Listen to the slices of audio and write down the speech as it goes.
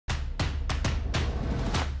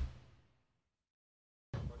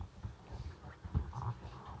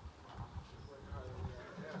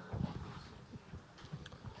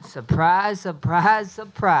Surprise, surprise,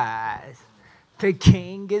 surprise. The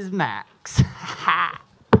king is Max.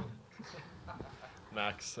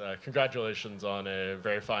 Max, congratulations on a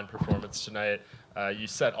very fine performance tonight. You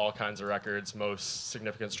set all kinds of records, most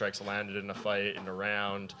significant strikes landed in a fight, in a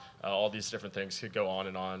round, all these different things could go on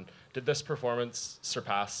and on. Did this performance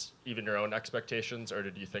surpass even your own expectations, or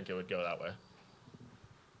did you think it would go that way?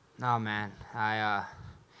 No, man.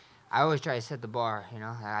 I always try to set the bar,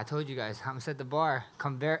 I told you guys, I'm set the bar.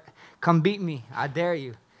 Come beat me. I dare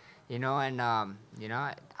you. And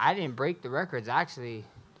I didn't break the records actually.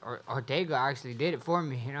 Ortega actually did it for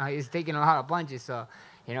me. He's taking a lot of punches, so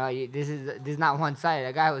this is not one sided.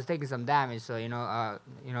 That guy was taking some damage, so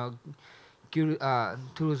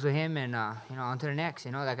toodles to him, and on to the next.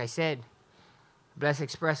 Like I said, Bless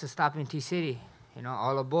Express is stopping T City.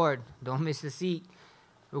 All aboard. Don't miss the seat.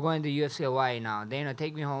 We're going to UFC Hawaii now. Dana,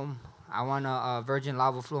 take me home. I want a virgin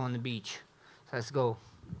lava flow on the beach. So let's go.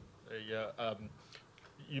 Yeah.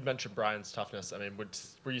 You mentioned Brian's toughness. I mean,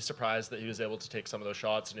 were you surprised that he was able to take some of those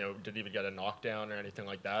shots? Didn't even get a knockdown or anything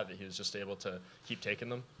like that. That he was just able to keep taking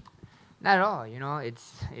them. Not at all.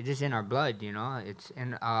 It's just in our blood. It's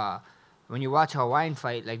in when you watch a Hawaiian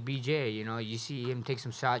fight like BJ. You see him take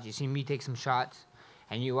some shots. You see me take some shots.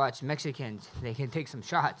 And you watch Mexicans, they can take some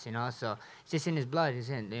shots, so it's just in his blood. It's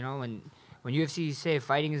in, when UFC say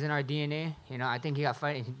fighting is in our DNA, I think he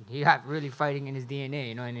got really fighting in his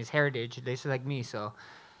DNA, in his heritage, just like me. So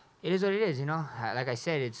it is what it is, Like I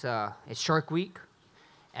said, it's Shark Week,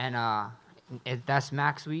 and that's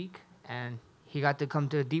Max Week, and he got to come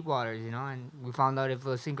to the deep waters, and we found out if it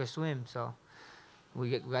was sink or swim. So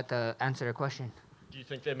we got to answer the question. Do you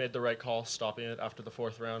think they made the right call stopping it after the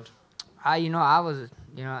fourth round? I was,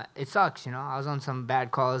 it sucks, I was on some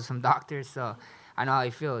bad calls, some doctors, so I know how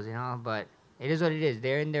he feels, but it is what it is.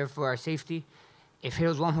 They're in there for our safety. If it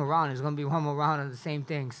was one more round, it's going to be one more round of the same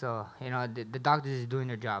thing, so, the doctors is doing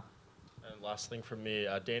their job. And last thing from me,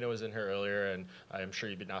 Dana was in here earlier, and I'm sure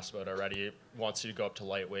you've been asked about it already. He wants you to go up to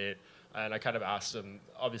lightweight. And I kind of asked him,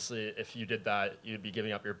 obviously, if you did that, you'd be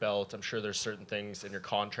giving up your belt. I'm sure there's certain things in your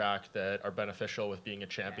contract that are beneficial with being a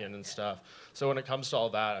champion and stuff. So when it comes to all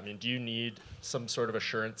that, I mean, do you need some sort of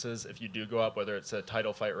assurances if you do go up, whether it's a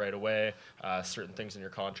title fight right away, certain things in your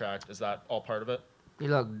contract? Is that all part of it?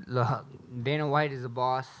 Look, Dana White is the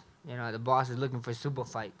boss. The boss is looking for super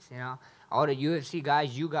fights, All the UFC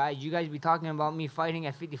guys, you guys be talking about me fighting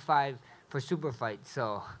at 55 for super fights,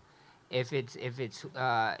 so... If it's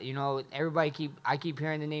everybody I keep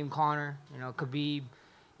hearing the name Conor, Khabib,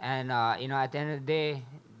 and at the end of the day,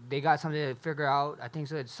 they got something to figure out. I think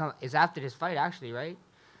so. It's after this fight actually, right?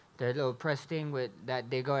 The little press thing that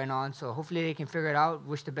they're going on. So hopefully they can figure it out.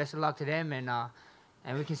 Wish the best of luck to them, and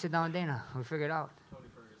we can sit down with Dana. We figure it out. Tony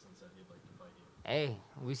Ferguson said he'd like to fight you. Hey,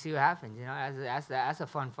 we see what happens. That's a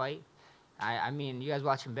fun fight. I mean, you guys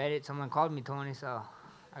watching Bet It? Someone called me, Tony, so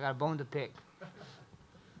I got a bone to pick.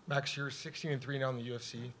 Max, you're 16-3 now in the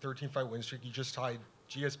UFC, 13-fight win streak. You just tied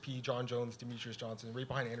GSP, John Jones, Demetrius Johnson, right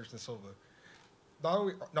behind Anderson Silva.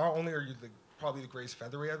 Not only are you probably the greatest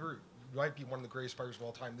featherweight ever, you might be one of the greatest fighters of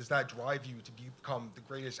all time. Does that drive you to become the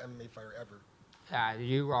greatest MMA fighter ever? Yeah,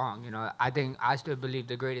 you're wrong. I still believe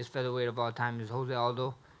the greatest featherweight of all time is Jose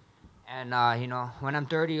Aldo. And when I'm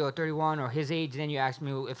 30 or 31 or his age, then you ask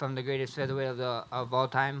me if I'm the greatest featherweight of all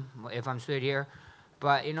time, if I'm stood here.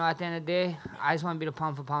 But, at the end of the day, I just want to be the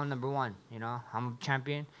pound-for-pound number one, I'm a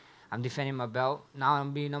champion. I'm defending my belt. Now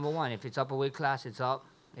I'm being number one. If it's up a weight class, it's up.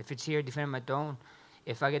 If it's here, defending my throne.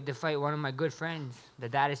 If I get to fight one of my good friends, the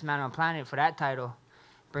baddest man on the planet for that title,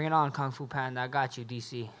 bring it on, Kung Fu Panda. I got you,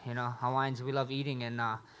 DC. Hawaiians, we love eating, and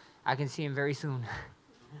I can see him very soon.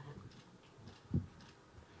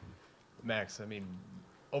 Max, I mean,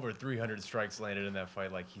 over 300 strikes landed in that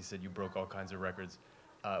fight. Like he said, you broke all kinds of records.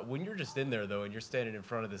 When you're just in there, though, and you're standing in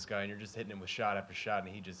front of this guy and you're just hitting him with shot after shot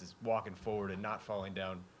and he just is walking forward and not falling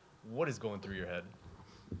down, what is going through your head?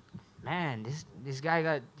 Man, this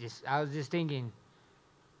guy I was just thinking,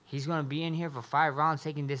 he's going to be in here for 5 rounds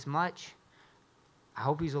taking this much. I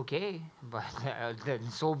hope he's okay, but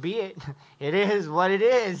so be it. It is what it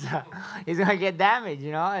is. He's going to get damaged,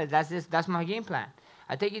 That's my game plan.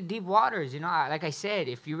 I take it deep waters, Like I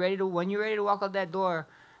said, when you're ready to walk out that door,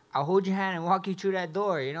 I'll hold your hand and walk you through that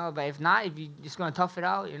door, But if not, if you're just going to tough it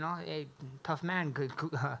out, hey, tough man,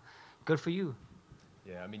 good for you.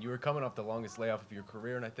 Yeah, I mean, you were coming off the longest layoff of your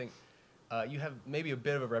career, and I think you have maybe a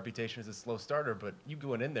bit of a reputation as a slow starter, but you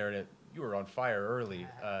going in there and you were on fire early.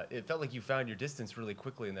 It felt like you found your distance really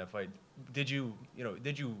quickly in that fight. Did you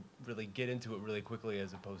really get into it really quickly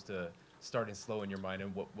as opposed to starting slow in your mind,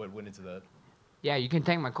 and what went into that? Yeah, you can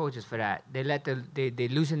thank my coaches for that. They let they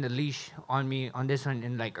loosened the leash on me on this one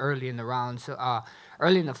in like early in the round. So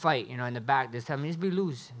early in the fight, in the back, they tell me just be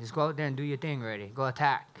loose, just go out there and do your thing, ready, go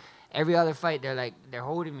attack. Every other fight, they're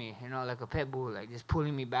holding me, like a pit bull, like just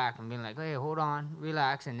pulling me back and being like, hey, hold on,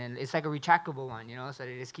 relax, and then it's like a retractable one, so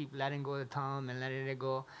they just keep letting go of the thumb and letting it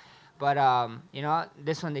go. But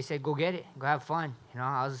this one they said go get it, go have fun.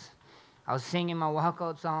 I was singing my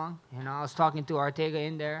walkout song. I was talking to Ortega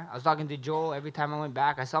in there. I was talking to Joel every time I went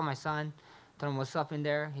back. I saw my son. Told him what's up in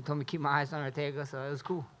there. He told me keep my eyes on Ortega, so it was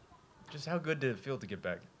cool. Just how good did it feel to get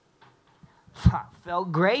back?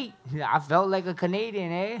 Felt great. I felt like a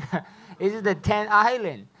Canadian, eh? This is the 10th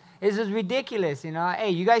island. This is ridiculous,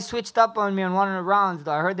 Hey, you guys switched up on me on one of the rounds,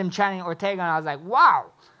 though. I heard them chanting Ortega, and I was like,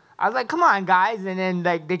 wow. I was like, come on, guys. And then,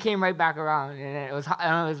 they came right back around, and it was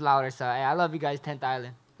louder. So, hey, I love you guys, 10th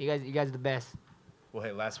island. You guys are the best. Well,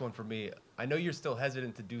 hey, last one for me. I know you're still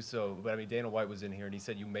hesitant to do so, but I mean, Dana White was in here and he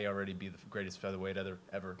said you may already be the greatest featherweight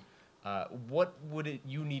ever. What would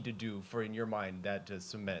you need to do for, in your mind, that to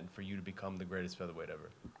cement for you to become the greatest featherweight ever?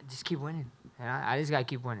 Just keep winning. I just gotta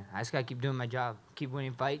keep winning. I just gotta keep doing my job, keep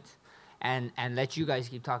winning fights, and let you guys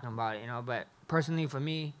keep talking about it. But personally, for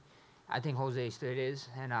me, I think Jose still is,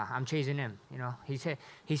 and I'm chasing him. He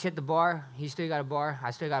set the bar. He still got a bar.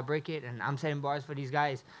 I still gotta break it, and I'm setting bars for these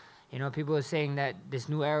guys. People are saying that this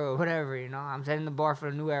new era or whatever. I'm setting the bar for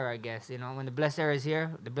the new era, I guess. When the blessed era is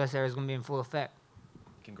here, the blessed era is gonna be in full effect.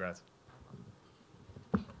 Congrats.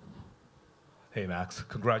 Hey Max,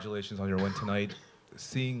 congratulations on your win tonight.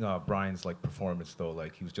 Seeing Brian's performance though,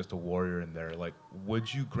 he was just a warrior in there.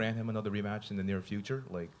 Would you grant him another rematch in the near future?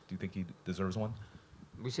 Do you think he deserves one?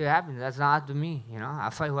 We see what happens. That's not up to me.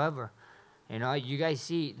 I fight whoever. You guys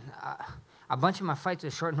see, a bunch of my fights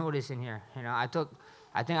are short notice in here.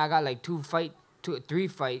 I think I got 3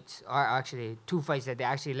 fights, or actually 2 fights that they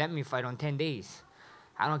actually let me fight on 10 days.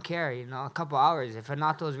 I don't care. A couple hours. If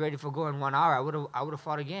Renato was ready for going 1 hour, I would have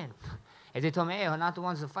fought again. If they told me, hey, Renato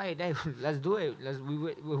wants to fight, hey, let's do it. We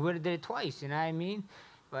would have did it twice. You know what I mean?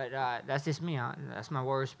 But that's just me. Huh? That's my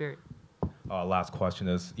warrior spirit. Last question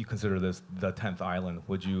is, you consider this the 10th island.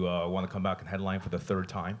 Would you want to come back and headline for the 3rd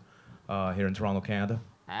time here in Toronto, Canada?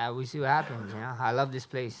 We see what happens. I love this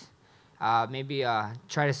place. Maybe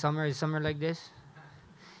try the summer like this.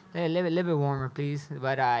 A little bit warmer, please.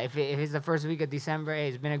 But if it's the first week of December, hey,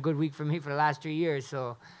 it's been a good week for me for the last 3 years.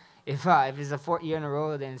 So if it's the 4th year in a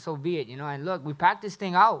row, then so be it. And look, we packed this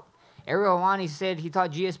thing out. Ariel Awani said he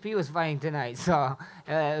thought GSP was fighting tonight, so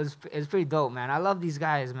it was pretty dope, man. I love these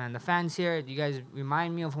guys, man. The fans here, you guys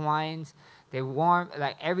remind me of Hawaiians. They warm,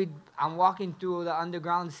 I'm walking through the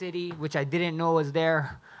underground city, which I didn't know was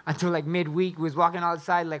there until midweek. We was walking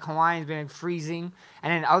outside Hawaiians been freezing,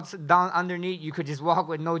 and then down underneath you could just walk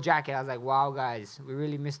with no jacket. I was like, wow, guys, we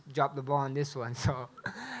really dropped the ball on this one. So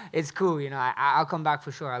it's cool, I'll come back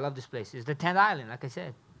for sure. I love this place. It's the 10th island, like I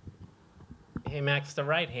said. Hey, Max, the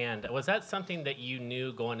right hand, was that something that you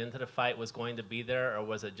knew going into the fight was going to be there, or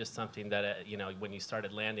was it just something that, when you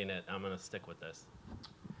started landing it, I'm going to stick with this?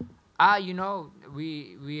 We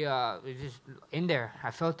just in there.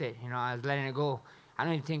 I felt it. I was letting it go. I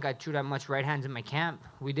don't even think I threw that much right hands in my camp.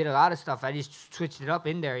 We did a lot of stuff. I just switched it up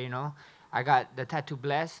in there, I got the tattoo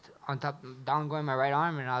blessed on top, down going my right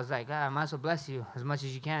arm, and I was like, I might as well bless you as much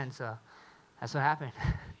as you can. So that's what happened.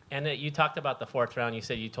 And you talked about the 4th round. You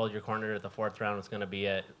said you told your corner that the 4th round was going to be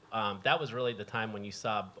it. That was really the time when you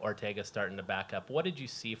saw Ortega starting to back up. What did you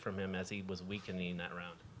see from him as he was weakening that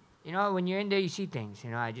round? When you're in there, you see things.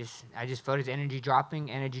 I just felt his energy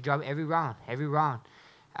dropping every round.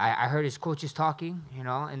 I heard his coaches talking,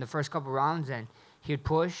 in the first couple rounds, and he'd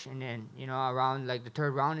push, and then, around the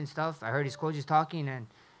 3rd round and stuff, I heard his coaches talking, and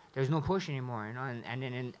there's no push anymore, And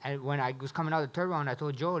then when I was coming out of the 3rd round, I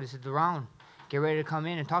told Joe, this is the round. Get ready to come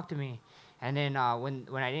in and talk to me. And then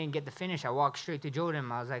when I didn't get the finish, I walked straight to Jordan.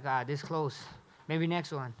 I was like, this close. Maybe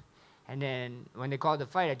next one. And then when they called the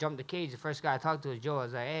fight, I jumped the cage. The first guy I talked to was Joe. I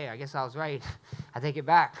was like, hey, I guess I was right. I take it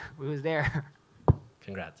back. We was there.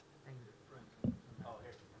 Congrats.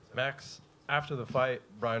 Max, after the fight,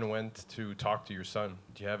 Brian went to talk to your son.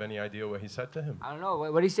 Do you have any idea what he said to him? I don't know.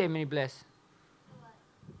 What did he say, Mini Bless?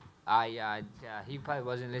 Yeah, he probably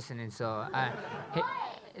wasn't listening. So,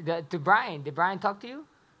 to Brian, did Brian talk to you?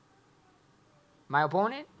 My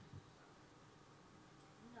opponent?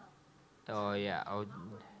 No. Oh, yeah.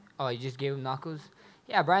 Oh, you just gave him knuckles?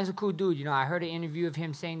 Yeah, Brian's a cool dude. I heard an interview of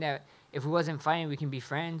him saying that if we wasn't fighting, we can be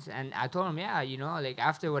friends. And I told him, yeah,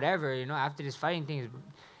 after whatever, after this fighting thing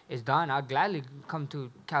is done, I'd gladly come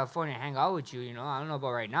to California and hang out with you, I don't know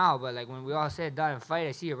about right now, but when we all said done and fight,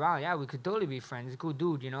 I see you around, yeah, we could totally be friends. He's a cool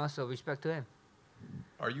dude, so respect to him.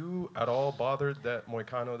 Are you at all bothered that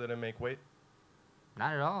Moicano didn't make weight?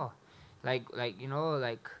 Not at all. Like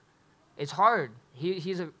it's hard.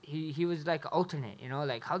 He was like an alternate.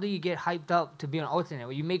 Like how do you get hyped up to be an alternate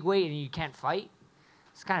when you make weight and you can't fight?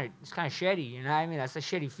 It's kind of shitty. You know what I mean? That's a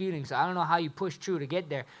shitty feeling. So I don't know how you push through to get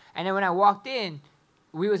there. And then when I walked in,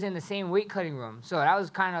 we was in the same weight cutting room. So that was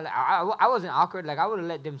kind of like, I wasn't awkward. Like I would have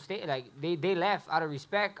let them stay. Like they left out of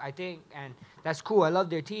respect, I think, and that's cool. I love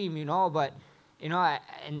their team, but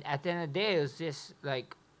and at the end of the day, it was just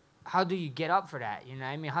like, how do you get up for that? You know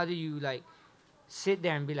what I mean? How do you like sit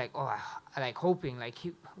there and be like, oh, I like hoping like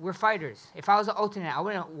we're fighters. If I was an alternate, I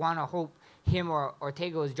wouldn't want to hope him or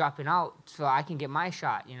Ortega was dropping out so I can get my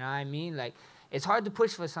shot. You know what I mean? Like it's hard to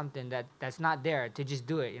push for something that's not there to just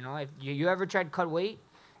do it. If you ever tried to cut weight,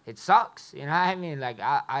 it sucks. You know what I mean? Like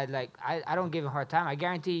I don't give him a hard time. I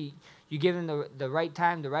guarantee you give him the right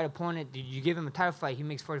time, the right opponent. You give him a title fight, he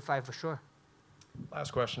makes 45 for sure.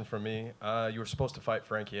 Last question for me. You were supposed to fight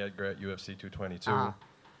Frankie Edgar at UFC 222.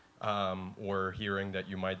 We're hearing that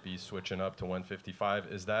you might be switching up to 155.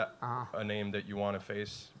 Is that a name that you want to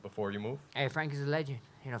face before you move? Hey, Frankie's a legend.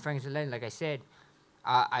 Frankie's a legend. Like I said,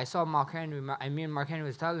 I saw Mark Henry. Me and Mark Henry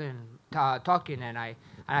was talking, and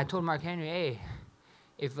I told Mark Henry, hey,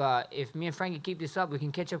 if me and Frankie keep this up, we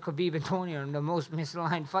can catch up Khabib and Tony on the most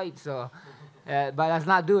misaligned fight. So, but let's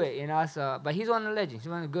not do it, So, but he's one of the legends.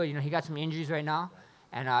 He's one of the good. He got some injuries right now,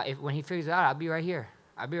 and when he figures it out, I'll be right here.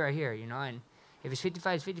 And if it's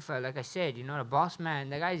 55, it's 55. Like I said, the boss man,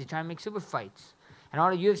 the guys are trying to make super fights, and all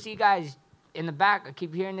the UFC guys in the back, I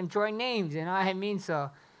keep hearing them throwing names. You know what I mean? So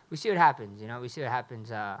we see what happens. We see what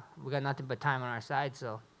happens. We got nothing but time on our side,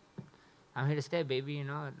 so I'm here to stay, baby.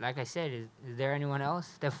 Like I said, is there anyone else?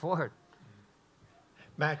 Step forward.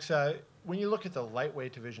 Max, when you look at the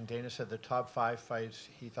lightweight division, Dana said the top 5 fights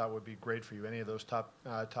he thought would be great for you. Any of those top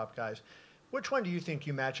guys. Which one do you think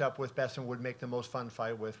you match up with best and would make the most fun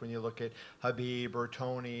fight with when you look at Khabib or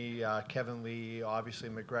Tony, Kevin Lee, obviously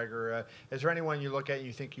McGregor? Is there anyone you look at and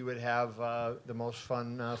you think you would have the most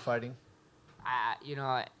fun fighting?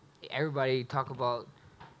 Everybody talk about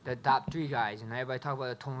the top 3 guys, and everybody talk about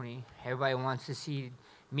the Tony. Everybody wants to see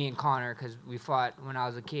me and Connor because we fought when I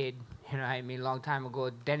was a kid. You know what I mean? A long time ago.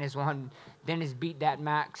 Dennis beat that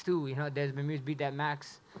Max too. Dennis Bermudez beat that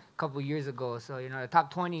Max a couple years ago. So, the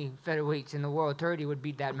top 20 featherweights in the world, 30 would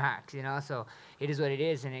beat that Max, So it is what it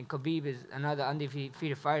is. And then Khabib is another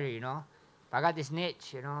undefeated fighter, If I got this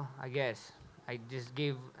niche, I guess. I just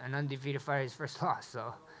gave an undefeated fighter his first loss.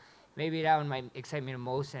 So maybe that one might excite me the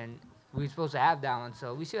most. And we were supposed to have that one.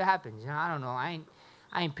 So we see what happens. I don't know. I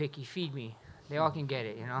ain't picky. Feed me. They all can get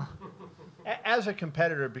it, As a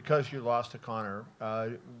competitor, because you lost to Connor,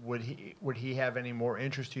 would he have any more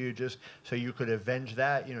interest to you just so you could avenge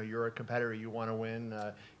that? You're a competitor, you want to win.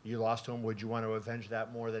 You lost to him. Would you want to avenge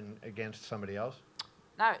that more than against somebody else?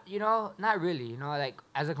 Not really. Like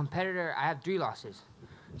as a competitor, I have 3 losses,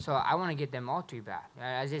 so I want to get them all 3 back.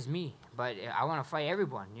 That's just me. But I want to fight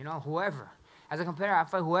everyone. Whoever. As a competitor, I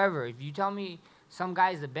fight whoever. If you tell me some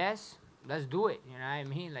guy's the best, let's do it. You know what I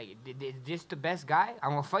mean? Like, is this the best guy?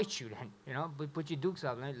 I'm gonna fight you then. Put your dukes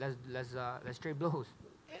up. Let's trade blows.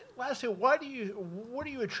 Lastly, what do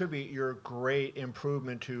you attribute your great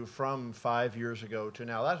improvement to from 5 years ago to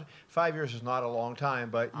now? 5 years is not a long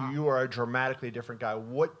time, but you are a dramatically different guy.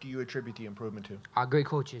 What do you attribute the improvement to? Great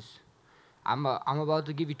coaches. I'm about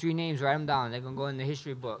to give you 3 names. Write them down. They're gonna go in the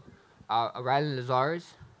history book. Rylan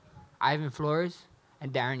Lazarus, Ivan Flores,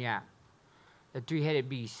 and Darren Yap. The 3-headed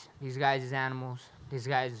beast. These guys is animals. These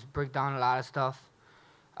guys break down a lot of stuff.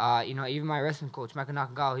 Even my wrestling coach, Michael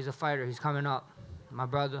Nakagawa, he's a fighter. He's coming up, my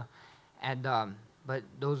brother. And but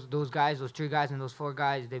those guys, those 3 guys and those 4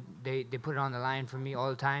 guys, they put it on the line for me all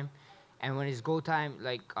the time. And when it's go time,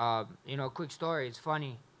 like quick story, it's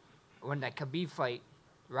funny. When that Khabib fight,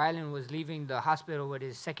 Rylan was leaving the hospital with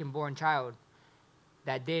his second-born child.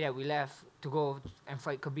 That day that we left to go and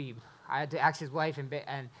fight Khabib, I had to ask his wife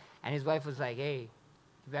and his wife was like, "Hey,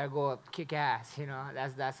 you better go up, kick ass."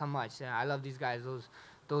 That's how much. I love these guys.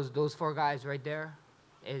 Those 4 guys right there,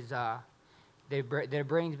 is their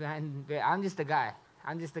brains behind. I'm just a guy.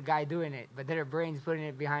 I'm just a guy doing it, but their brains putting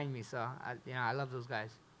it behind me. So I love those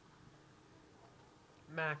guys.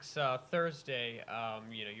 Max, Thursday,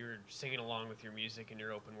 you were singing along with your music in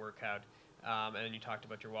your open workout, and then you talked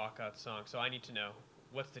about your walkout song. So I need to know,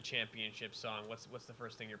 what's the championship song? What's the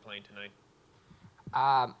first thing you're playing tonight?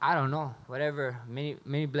 I don't know. Whatever.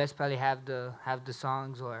 Many blessed probably have the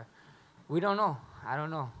songs, or we don't know. I don't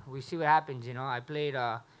know. We see what happens. I played.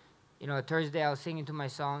 Thursday I was singing to my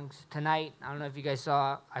songs. Tonight, I don't know if you guys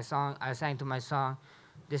saw. I sang to my song.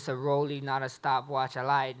 This a rollie, not a stopwatch. I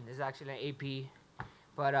lied. It's actually an AP.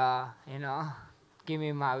 But you know, give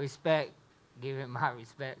me my respect. Give it my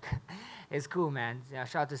respect. It's cool, man. You know,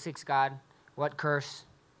 shout out to Six God. What curse?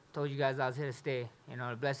 Told you guys I was here to stay. You know,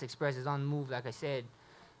 the Blessed Express is on the move, like I said.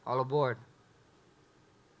 All aboard.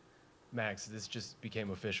 Max, this just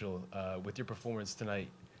became official. With your performance tonight,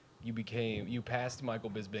 you passed Michael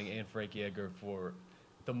Bisping and Frankie Edgar for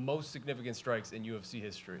the most significant strikes in UFC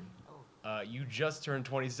history. You just turned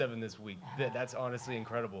 27 this week. That's honestly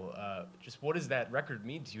incredible. Just what does that record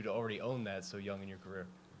mean to you to already own that so young in your career?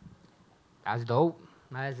 That's dope.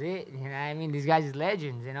 That's it. You know what I mean? These guys is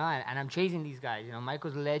legends, you know, and I'm chasing these guys. You know,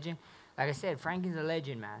 Michael's a legend. Like I said, Frankie's a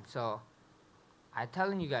legend, man. So I'm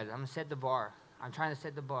telling you guys, I'm going to set the bar. I'm trying to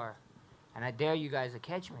set the bar. And I dare you guys to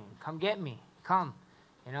catch me. Come get me. Come.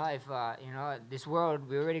 You know, if, you know, this world,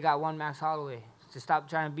 we already got one Max Holloway. So stop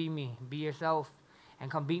trying to beat me. Be yourself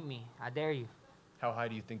and come beat me. I dare you. How high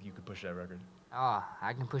do you think you could push that record? Oh,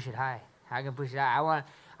 I can push it high. I can push it high.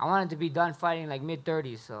 I want it to be done fighting like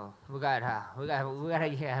mid-30s. So we got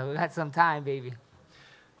some time, baby.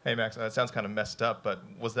 Hey, Max, that sounds kind of messed up, but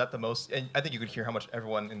was that the most, and I think you could hear how much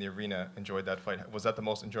everyone in the arena enjoyed that fight. Was that the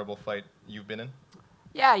most enjoyable fight you've been in?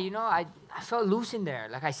 Yeah, you know, I felt loose in there.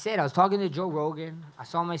 Like I said, I was talking to Joe Rogan. I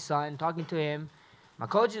saw my son, talking to him. My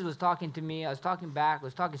coaches was talking to me. I was talking back. I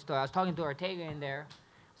was talking to Ortega in there.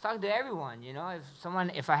 I was talking to everyone, you know.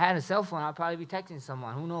 If I had a cell phone, I'd probably be texting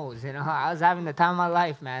someone. Who knows, you know. I was having the time of my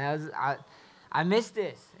life, man. I missed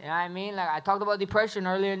this, you know what I mean? Like, I talked about depression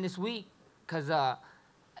earlier in this week because I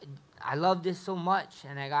love this so much,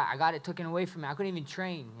 and I got it taken away from me. I couldn't even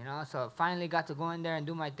train, you know. So I finally got to go in there and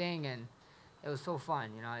do my thing, and it was so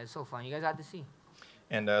fun, you know. It was so fun. You guys had to see.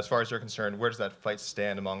 And as far as you're concerned, where does that fight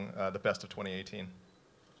stand among the best of 2018?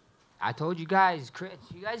 I told you guys, Chris,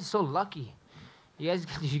 you guys are so lucky. You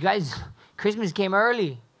guys, Christmas came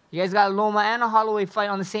early. You guys got a Loma and a Holloway fight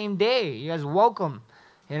on the same day. You guys welcome,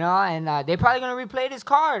 you know. And they're probably gonna replay this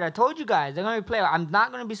card. I told you guys they're gonna replay. I'm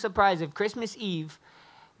not gonna be surprised if Christmas Eve,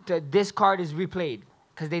 this card is replayed.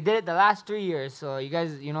 Because they did it the last 3 years, so you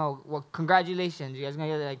guys, you know, well, congratulations. You guys are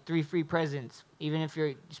going to get like 3 free presents, even if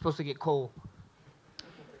you're supposed to get Cole.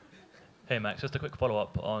 Hey, Max, just a quick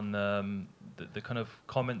follow-up on the kind of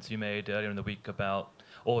comments you made earlier in the week about,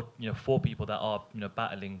 or, you know, for people that are, you know,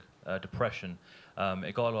 battling depression.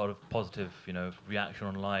 It got a lot of positive, you know, reaction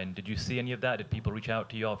online. Did you see any of that? Did people reach out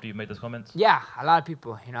to you after you made those comments? Yeah, a lot of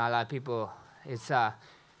people, you know, a lot of people.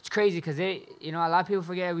 It's crazy because you know, a lot of people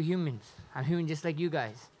forget we're humans. I'm human just like you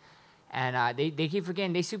guys. And they keep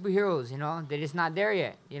forgetting they superheroes, you know. They're just not there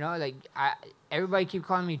yet, you know. Like, everybody keep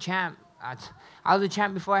calling me champ. I was a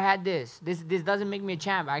champ before I had this. This doesn't make me a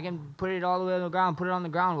champ. I can put it all the way on the ground, put it on the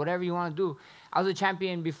ground, whatever you want to do. I was a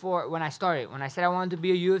champion before when I started. When I said I wanted to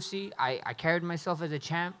be a UFC, I carried myself as a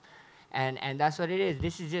champ. And that's what it is.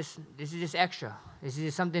 This is just extra. This is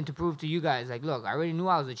just something to prove to you guys. Like, look, I already knew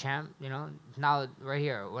I was a champ, you know. Now right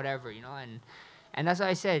here, whatever, you know. And that's what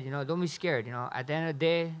I said, you know, don't be scared, you know. At the end of the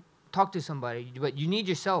day, talk to somebody. But you need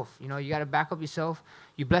yourself, you know. You got to back up yourself.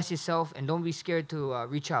 You bless yourself, and don't be scared to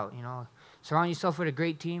reach out, you know. Surround yourself with a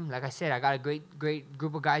great team. Like I said, I got a great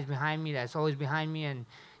group of guys behind me that's always behind me, and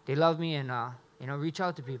they love me. And, you know, reach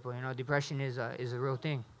out to people. You know, depression is a real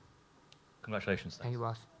thing. Congratulations. Thank you,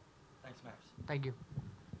 boss. Thanks, Max. Thank you.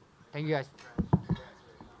 Thank you, guys.